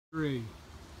3.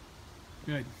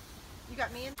 Good. You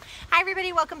got me in? Hi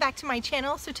everybody, welcome back to my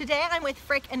channel. So today I'm with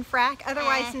Frick and Frack,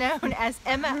 otherwise known as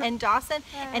Emma and Dawson,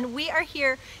 and we are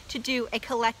here to do a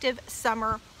collective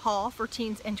summer haul for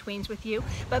teens and tweens with you.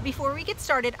 But before we get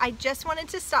started, I just wanted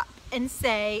to stop and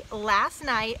say last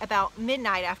night about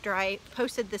midnight after I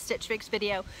posted the Stitch Fix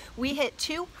video, we hit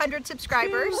 200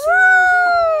 subscribers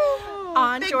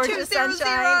on Georgia Sunshine.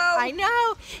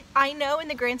 I know in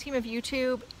the grand scheme of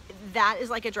YouTube, that is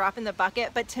like a drop in the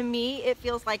bucket, but to me it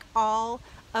feels like all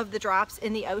of the drops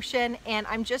in the ocean, and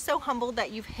I'm just so humbled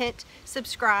that you've hit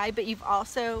subscribe, but you've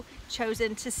also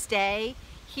chosen to stay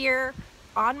here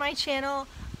on my channel.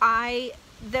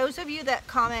 Those of you that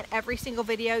comment every single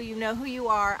video, you know who you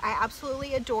are. I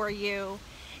absolutely adore you,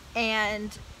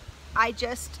 and I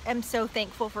just am so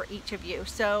thankful for each of you.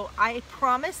 So I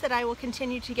promise that I will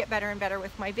continue to get better and better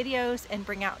with my videos and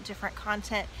bring out different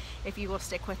content if you will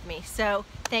stick with me. So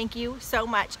thank you so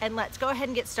much, and let's go ahead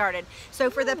and get started. So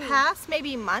for the past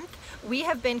maybe month, we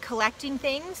have been collecting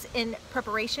things in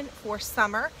preparation for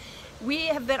summer. We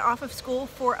have been off of school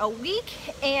for a week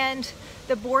and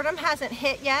the boredom hasn't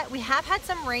hit yet. We have had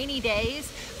some rainy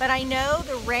days, but I know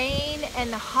the rain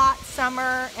and the hot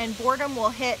summer and boredom will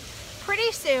hit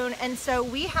pretty soon, and so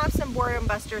we have some boredom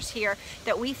busters here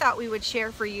that we thought we would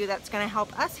share for you that's going to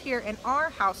help us here in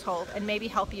our household and maybe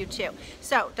help you too.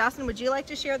 So Dawson, would you like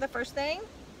to share the first thing?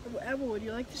 Emma, would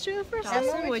you like to share the first thing?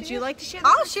 Dawson, would you like to share the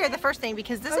I'll share the first thing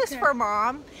because this is for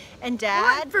Mom and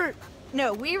Dad.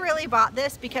 No, we really bought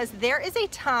this because there is a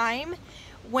time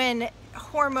when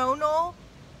hormonal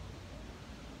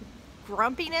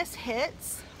grumpiness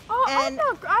hits. I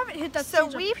haven't hit that so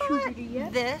we bought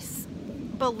this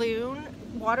balloon,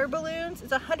 water balloons.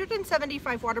 It's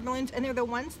 175 water balloons, and they're the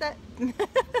ones that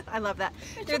I love that.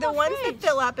 They're the ones that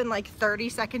fill up in like 30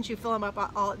 seconds. You fill them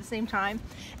up all at the same time.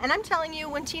 And I'm telling you,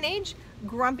 when teenage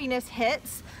grumpiness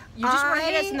hits, you just want to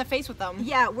hit us in the face with them.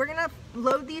 Yeah, we're gonna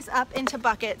load these up into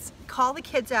buckets, call the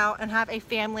kids out, and have a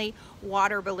family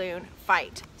water balloon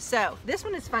fight. So this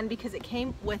one is fun because it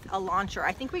came with a launcher.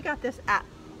 I think we got this at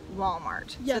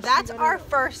Walmart. Yes, so that's our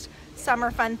first summer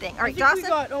fun thing. All right, Dawson. We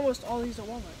got almost all these at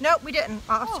Walmart. Nope, we didn't.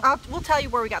 We'll tell you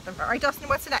where we got them from. All right, Dawson,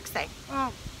 what's the next thing?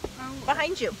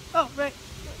 Behind you. Oh, right.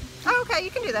 Oh, okay,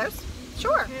 you can do those.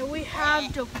 Sure. Okay, we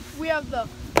have the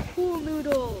pool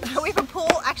noodles. We have a pool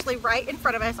actually right in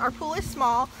front of us. Our pool is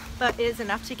small, but it is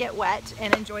enough to get wet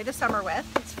and enjoy the summer with.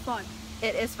 It's fun.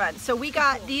 It is fun. So we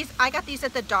got these, I got these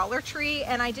at the Dollar Tree,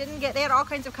 and they had all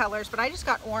kinds of colors, but I just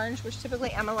got orange, which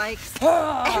typically Emma likes,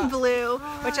 and blue,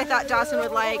 which I thought Dawson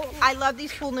would like. I love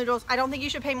these pool noodles. I don't think you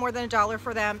should pay more than $1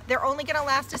 for them. They're only gonna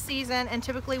last a season, and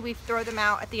typically we throw them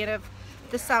out at the end of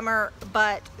the summer,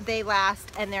 but they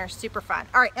last and they're super fun.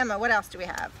 All right, Emma, what else do we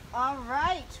have? All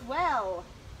right, well,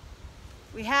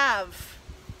 we have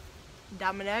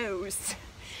Domino's.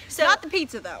 So, not the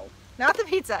pizza though. Not the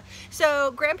pizza.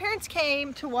 So grandparents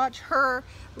came to watch her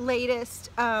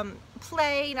latest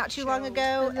play not too long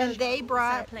ago, and they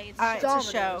brought it's a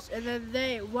show. And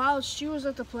then while she was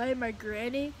at the play, my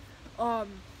granny,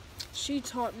 she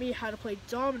taught me how to play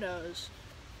dominoes.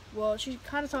 Well, she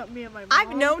kind of taught me and my mom.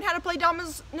 I've known how to play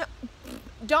dominoes,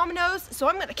 so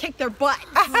I'm gonna kick their butt.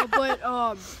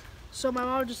 So my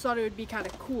mom just thought it would be kind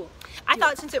of cool. I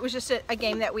thought since it was just a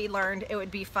game that we learned, it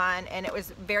would be fun, and it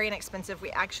was very inexpensive.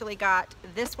 We actually got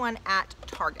this one at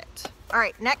Target. All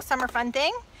right, next summer fun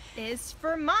thing is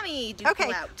for Mommy.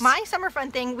 Okay, my summer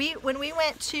fun thing, when we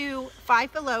went to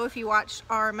Five Below, if you watched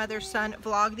our mother son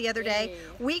vlog the other day,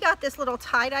 we got this little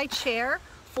tie-dye chair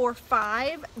for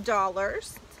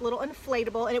 $5. It's a little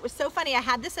inflatable, and it was so funny. I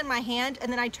had this in my hand,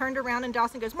 and then I turned around and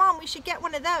Dawson goes, "Mom, we should get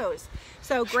one of those."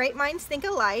 So great minds think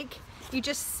alike. You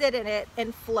just sit in it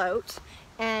and float,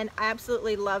 and I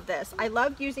absolutely love this. I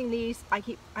love using these.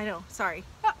 Sorry.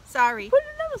 Put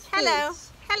another Hello.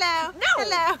 Hello. No.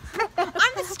 Hello.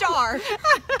 I'm the star.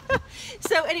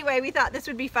 So anyway, we thought this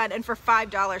would be fun, and for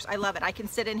 $5, I love it. I can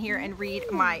sit in here and read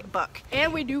my book.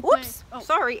 And we do play.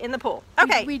 Sorry, in the pool.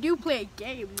 Okay. We do play a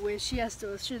game where she has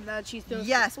to assume that she throws.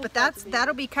 Yes, but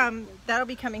that'll be coming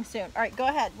soon. All right, go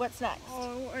ahead. What's next?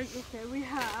 Okay, we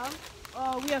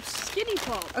have skinny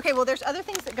pop. Okay, well, there's other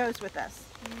things that goes with this.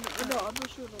 No, I'm not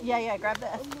sure. Yeah, grab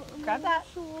this. Grab that.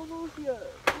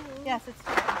 Yes, it's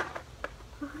fine.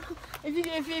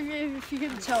 If you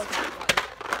can tell,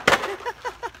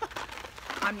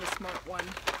 I'm the smart one.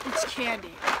 It's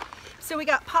candy. So we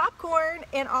got popcorn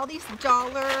and all these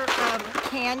dollar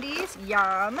candies.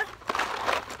 Yum.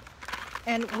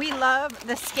 And we love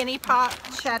the Skinny Pop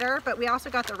cheddar, but we also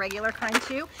got the regular kind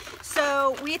too.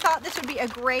 So we thought this would be a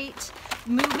great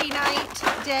movie night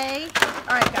day.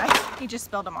 All right, guys, he just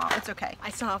spilled them all. It's okay. I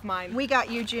still have mine. We got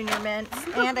you Junior Mints,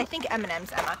 and I think M&M's,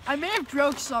 Emma. I may have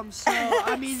broke some, so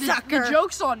I mean, the Sucker.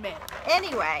 joke's on me.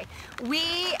 Anyway, we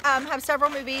have several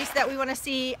movies that we want to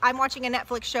see. I'm watching a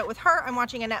Netflix show with her. I'm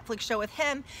watching a Netflix show with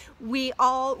him. We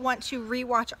all want to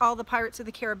rewatch all the Pirates of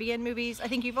the Caribbean movies. I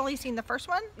think you've only seen the first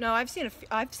one? No, I've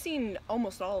seen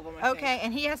almost all of them, I Okay, think.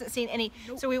 and he hasn't seen any.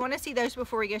 So we want to see those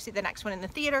before we go see the next one in the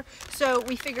theater. So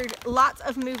we figured lots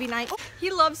of movie nights. He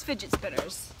loves fidget spinners.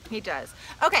 He does.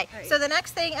 Okay, Right. so the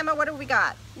next thing, Emma, what do we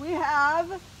got? We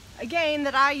have a game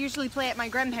that I usually play at my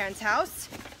grandparents' house.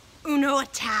 Uno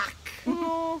Attack.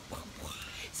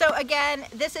 So again,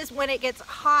 this is when it gets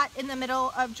hot in the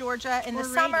middle of Georgia in the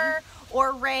summer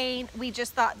or rain. We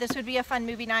just thought this would be a fun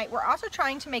movie night. We're also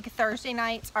trying to make Thursday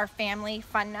nights our family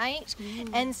fun night.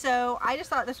 And so I just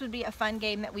thought this would be a fun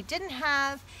game that we didn't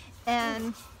have,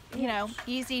 and you know,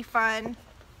 easy, fun.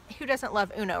 Who doesn't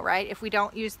love Uno, right? If we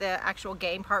don't use the actual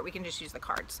game part, we can just use the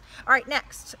cards. All right,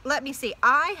 next, let me see.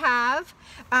 I have,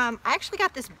 I actually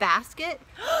got this basket.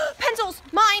 Pencils,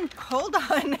 mine. Hold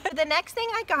on. The next thing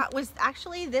I got was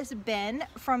actually this bin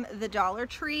from the Dollar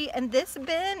Tree, and this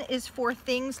bin is for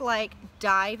things like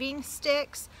diving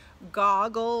sticks,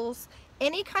 goggles,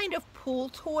 any kind of pool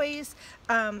toys.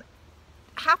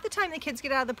 Half the time the kids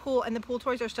get out of the pool and the pool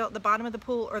toys are still at the bottom of the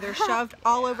pool, or they're shoved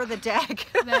all over the deck.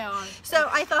 They are. So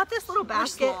I thought this little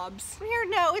basket, We're slobs.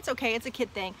 no, it's okay, it's a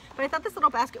kid thing. But I thought this little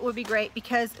basket would be great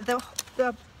because the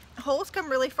holes come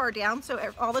really far down, so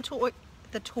all the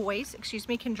toys, excuse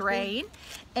me, can drain.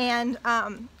 And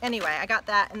anyway, I got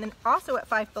that. And then also at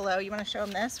Five Below, you want to show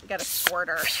them this? We got a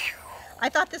squirter. I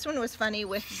thought this one was funny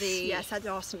with the... Yes, that's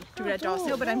awesome. Do Oh, it at Dawson.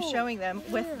 No, but I'm showing them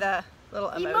with the little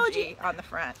emoji on the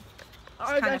front.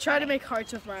 I kinda tried to funny. make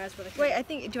hearts with my eyes, but I Wait, couldn't. I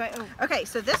think, do I, oh. Okay,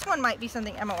 so this one might be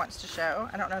something Emma wants to show.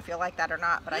 I don't know if you'll like that or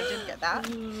not, but I did get that.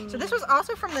 So this was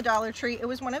also from the Dollar Tree. It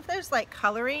was one of those like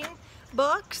coloring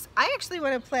books. I actually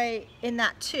want to play in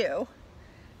that too,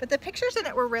 but the pictures in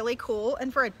it were really cool,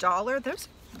 and for $1, those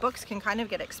books can kind of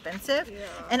get expensive. Yeah.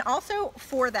 And also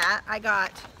for that, I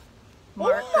got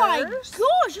markers. Oh my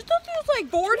gosh, I thought there was like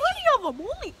 40 of them.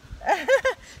 Holy.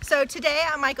 So today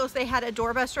at Michael's they had a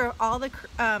doorbuster. All the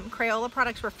Crayola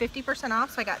products were 50%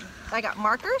 off. So I got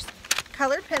markers,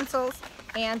 colored pencils,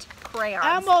 and crayons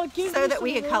Emma, give so me that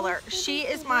we some could color. of those. She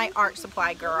is my art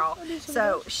supply girl, I need some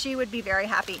so of those. she would be very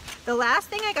happy. The last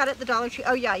thing I got at the Dollar Tree.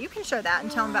 Oh yeah, you can show that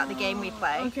and tell them about the game we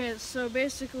play. Okay, so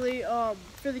basically,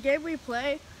 for the game we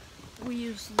play, we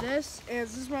use this, and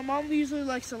since my mom usually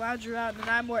likes to lounge around and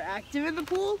I'm more active in the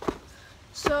pool,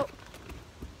 so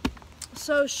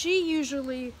she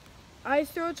usually, I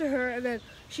throw it to her, and then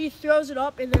she throws it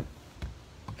up, and then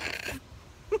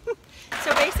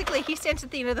So basically, he stands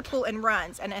at the end of the pool and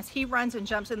runs, and as he runs and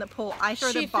jumps in the pool, I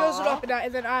throw she the ball. throws it up,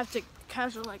 and then I have to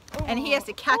catch it like. And he has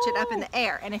to catch it up in the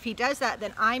air. And if he does that,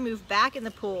 then I move back in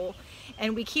the pool,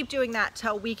 and we keep doing that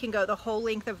till we can go the whole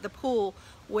length of the pool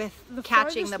with The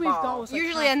catching the farthest we've gone ball. was, like,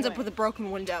 Usually ends up halfway. with a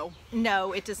broken window.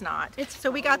 No, it does not. It's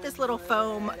So we got this little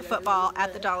foam football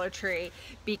at the Dollar Tree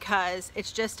because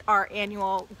it's just our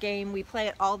annual game. We play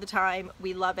it all the time.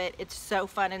 We love it. It's so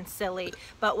fun and silly.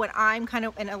 But when I'm kind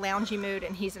of in a loungy mood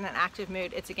and he's in an active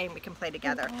mood, it's a game we can play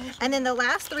together. And then the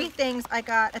last three things I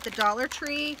got at the Dollar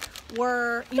Tree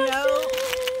were, you know,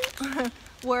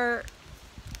 were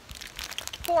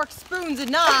Forks, spoons,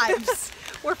 and knives.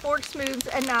 were forks, spoons,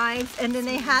 and knives. And then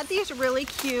they had these really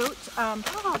cute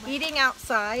eating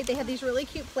outside. They had these really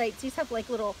cute plates. These have like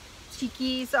little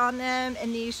tikis on them,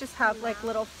 and these just have like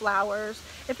little flowers.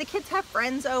 If the kids have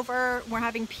friends over, we're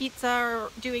having pizza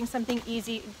or doing something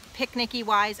easy picnicky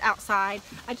wise outside,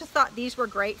 I just thought these were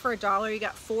great for $1. You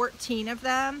got 14 of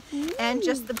them, and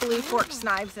just the blue forks,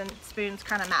 knives, and spoons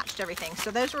kind of matched everything.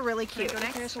 So those were really cute. go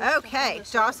next? Okay,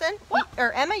 Dawson,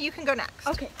 or Emma, you can go next.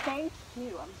 Okay, thank you.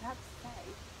 I'm about to say.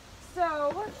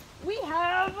 So, we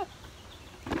have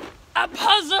a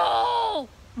puzzle!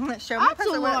 Show me the That's a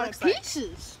puzzle, what it lot of looks like.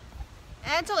 pieces.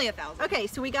 And it's only 1,000. Okay,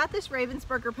 so we got this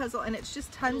Ravensburger puzzle, and it's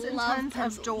just tons and Love tons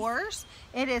puzzles. of doors.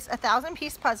 It is a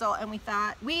 1,000-piece puzzle, and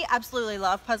we absolutely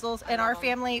love puzzles in our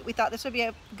family. We thought this would be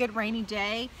a good rainy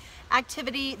day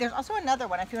activity. There's also another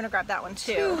one if you want to grab that one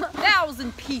too.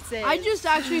 2,000 pieces. I just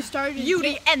actually started.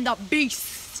 Beauty and the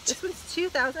Beast. This one's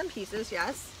 2,000 pieces,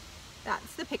 yes.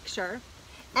 That's the picture.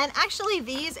 And actually,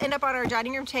 these end up on our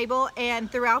dining room table,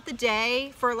 and throughout the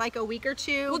day for like a week or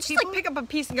two, We'll just like pick up a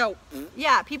piece and go.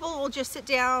 yeah, people will just sit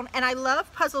down. And I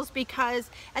love puzzles because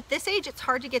at this age it's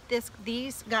hard to get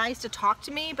these guys to talk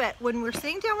to me, but when we're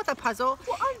sitting down with a puzzle,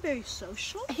 Well, I'm very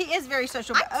social. he is very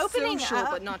social, but I'm opening social,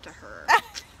 up but not to her.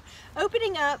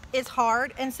 opening up is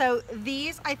hard, and so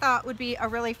these I thought would be a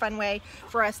really fun way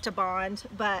for us to bond,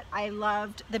 but I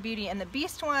loved the Beauty and the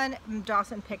Beast one.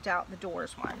 Dawson picked out the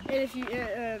Doors one. And if you,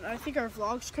 I think our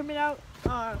vlog's coming out.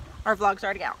 Our vlog's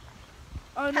already out.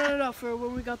 Oh, no, for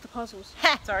when we got the puzzles.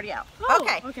 It's already out. Oh,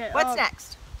 okay, okay, what's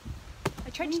next? I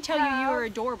tried to tell you were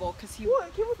adorable because you.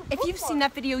 What? Give us a If you've bookmark. seen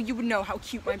that video, you would know how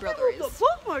cute my brother Give us is. a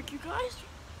bookmark, you guys.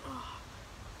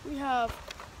 We have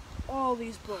all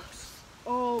these books.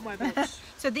 Oh, my books.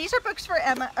 So these are books for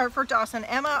Emma, or for Dawson.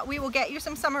 Emma, we will get you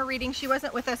some summer reading. She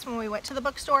wasn't with us when we went to the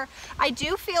bookstore. I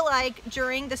do feel like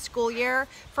during the school year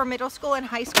for middle school and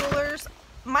high schoolers,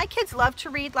 my kids love to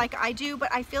read like I do,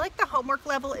 but I feel like the homework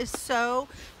level is so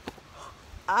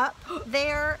up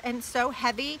there and so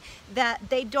heavy that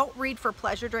they don't read for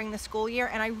pleasure during the school year,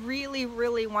 and I really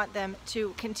want them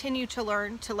to continue to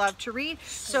learn to love to read.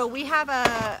 So we have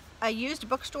a used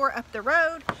bookstore up the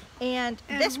road, and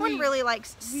this one really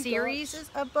likes series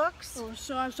of books. Oh,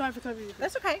 so I'm sorry for cutting you.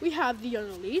 That's okay. We have the Young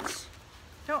Elites.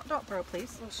 Don't throw,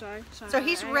 please. Oh, sorry. So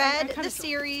he's read kinda the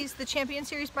series, the Champion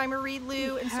series by Marie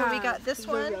Lu, and so we got have this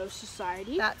the one. Rose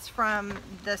Society. That's from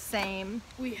the same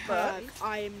We have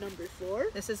I Am Number 4.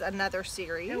 This is another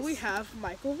series. And we have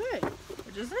Michael Vey.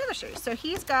 Which is another series. So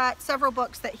he's got several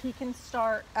books that he can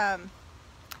start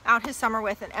out his summer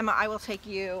with, and Emma, I will take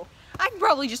you. I can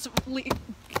probably just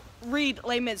read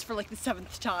Les Mis for like the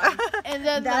 7th time. And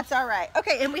then That's all right.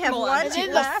 Okay, and we have Hold on. one and then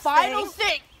the last final thing.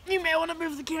 thing. You may want to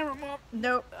move the camera, Mom.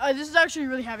 Nope. This is actually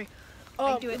really heavy.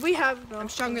 I can do it. We have. I'm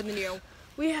stronger than you.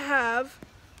 We have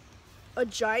a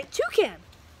giant toucan.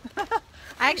 I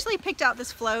actually picked out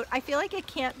this float. I feel like it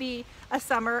can't be a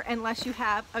summer unless you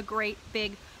have a great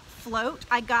big float.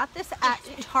 I got this at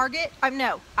Target.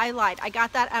 No, I lied. I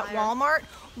got that at Walmart.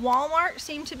 Walmart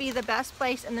seemed to be the best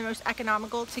place and the most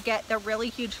economical to get the really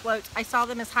huge floats. I saw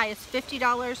them as high as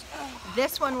 $50.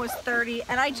 This one was $30,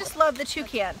 and I just love the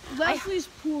toucan. Leslie's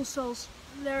Pool sells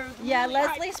their. Yeah,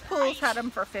 Leslie's Pools had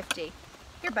them for $50.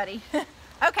 Here, buddy.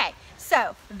 Okay,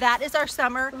 so that is our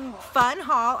summer fun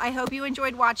haul. I hope you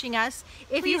enjoyed watching us.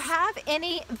 If you have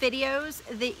any videos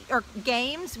or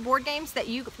games, board games that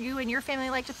you and your family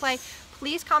like to play,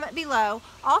 please comment below.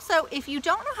 Also, if you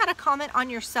don't know how to comment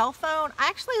on your cell phone, I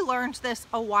actually learned this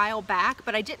a while back,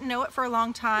 but I didn't know it for a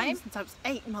long time. Since I was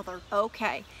 8, Mother.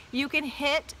 Okay, you can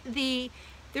hit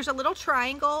there's a little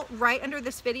triangle right under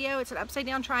this video. It's an upside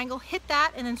down triangle. Hit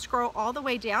that and then scroll all the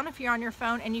way down if you're on your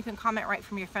phone, and you can comment right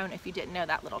from your phone if you didn't know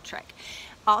that little trick.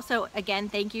 Also, again,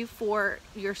 thank you for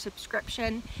your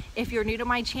subscription. If you're new to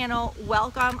my channel,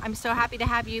 welcome. I'm so happy to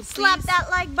have you. Slap Please that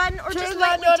like button or Turn just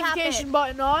that lightly tap notification it.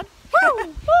 button on.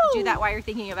 do that while you're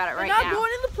thinking about it right and I'm now.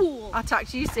 going in the pool. I'll talk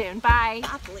to you soon. Bye.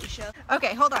 Bye, Felicia.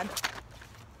 Okay, hold on.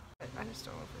 I just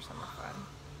don't know for summer fun.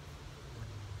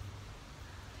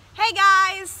 Hey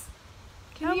guys.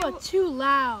 How about too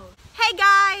loud? Hey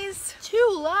guys. Too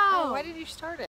loud. Why did you start it?